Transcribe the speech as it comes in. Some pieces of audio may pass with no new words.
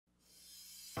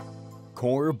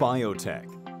Coabaiotek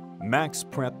Max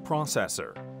Prep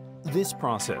Processor. This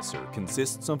processor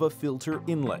consists of a filter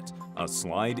inlet, a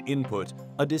slide input,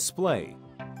 a display,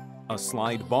 a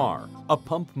slide bar, a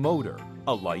pump motor,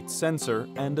 a light sensor,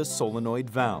 and a solenoid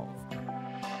valve.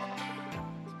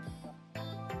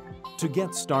 To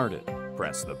get started,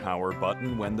 press the power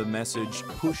button when the message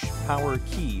 "Push Power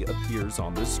Key" appears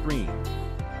on the screen.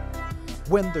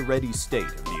 When the ready state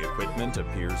of the equipment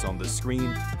appears on the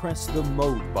screen, press the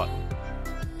Mode button.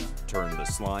 Turn the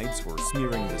slides for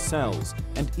smearing the cells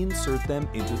and insert them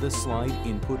into the slide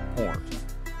input port.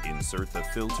 Insert the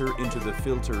filter into the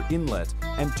filter inlet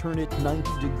and turn it 90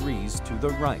 degrees to the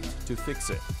right to fix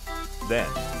it. Then,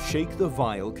 shake the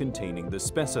vial containing the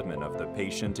specimen of the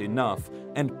patient enough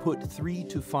and put 3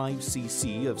 to 5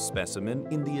 cc of specimen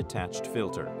in the attached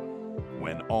filter.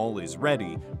 When all is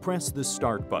ready, press the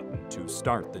Start button to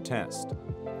start the test.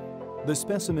 The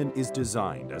specimen is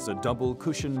designed as a double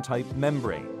cushion type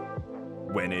membrane.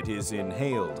 When it is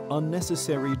inhaled,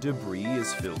 unnecessary debris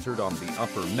is filtered on the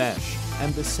upper mesh,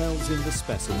 and the cells in the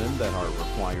specimen that are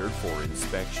required for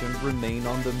inspection remain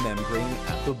on the membrane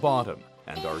at the bottom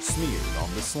and are smeared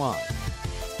on the slide.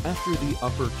 After the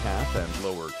upper cap and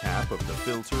lower cap of the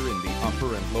filter in the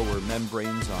upper and lower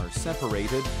membranes are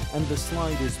separated and the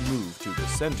slide is moved to the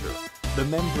center, the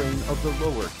membrane of the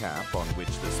lower cap on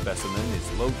which the specimen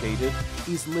is located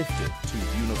is lifted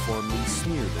to uniformly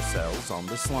smear the cells on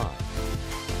the slide.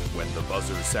 When the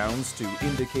buzzer sounds to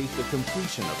indicate the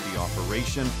completion of the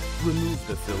operation, remove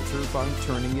the filter by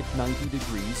turning it 90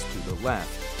 degrees to the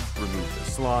left, remove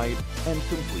the slide, and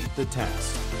complete the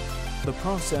test. The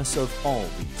process of all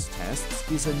these tests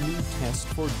is a new test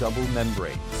for double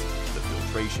membranes. The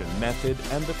filtration method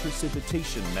and the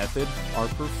precipitation method are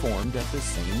performed at the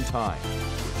same time,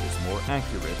 which is more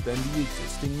accurate than the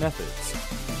existing methods.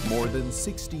 More than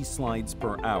 60 slides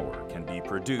per hour can be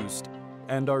produced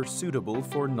and are suitable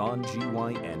for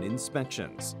non-GYN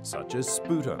inspections, such as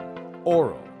sputum,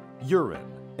 oral,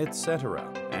 urine, etc.,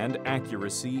 and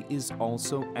accuracy is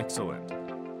also excellent.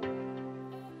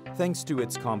 Thanks to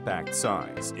its compact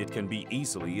size, it can be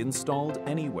easily installed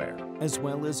anywhere, as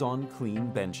well as on clean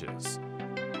benches.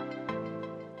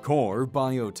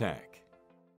 Coabaiotek.